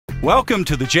Welcome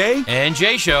to the Jay and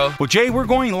Jay Show. Well, Jay, we're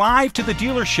going live to the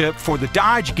dealership for the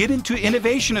Dodge Get Into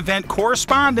Innovation event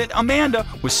correspondent, Amanda,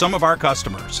 with some of our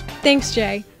customers. Thanks,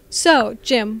 Jay. So,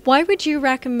 Jim, why would you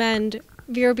recommend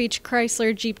Vero Beach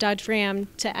Chrysler Jeep Dodge Ram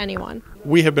to anyone?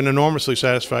 We have been enormously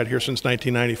satisfied here since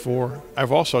 1994.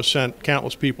 I've also sent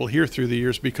countless people here through the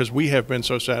years because we have been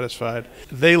so satisfied.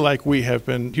 They, like we, have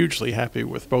been hugely happy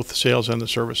with both the sales and the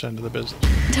service end of the business.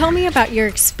 Tell me about your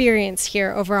experience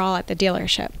here overall at the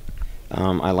dealership.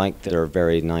 I like their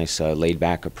very nice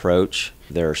laid-back approach.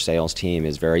 Their sales team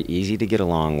is very easy to get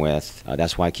along with.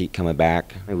 That's why I keep coming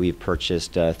back. We've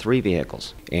purchased 3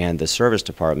 vehicles, and the service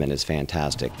department is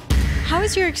fantastic. How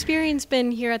has your experience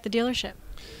been here at the dealership?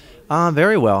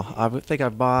 Very well. I think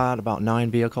I've bought about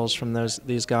 9 vehicles from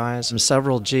these guys.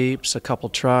 Several Jeeps, a couple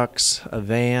trucks, a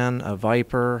van, a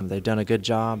Viper. They've done a good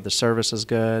job. The service is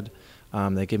good.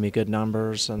 They give me good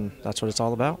numbers, and that's what it's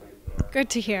all about. Good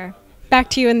to hear. Back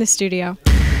to you in the studio.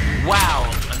 Wow,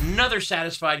 another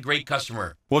satisfied great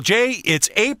customer. Well, Jay, it's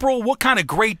April. What kind of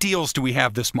great deals do we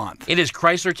have this month? It is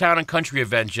Chrysler Town & Country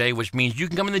event, Jay, which means you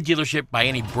can come in the dealership, buy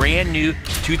any brand new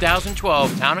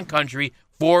 2012 Town & Country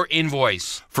for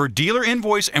invoice. For dealer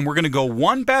invoice, and we're going to go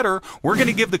one better. We're going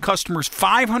to give the customers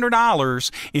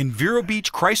 $500 in Vero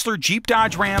Beach Chrysler Jeep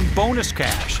Dodge Ram bonus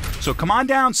cash. So come on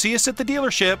down, see us at the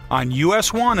dealership on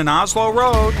US 1 and Oslo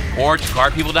Road. Or to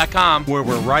carpeople.com. Where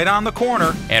we're right on the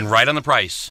corner. And right on the price.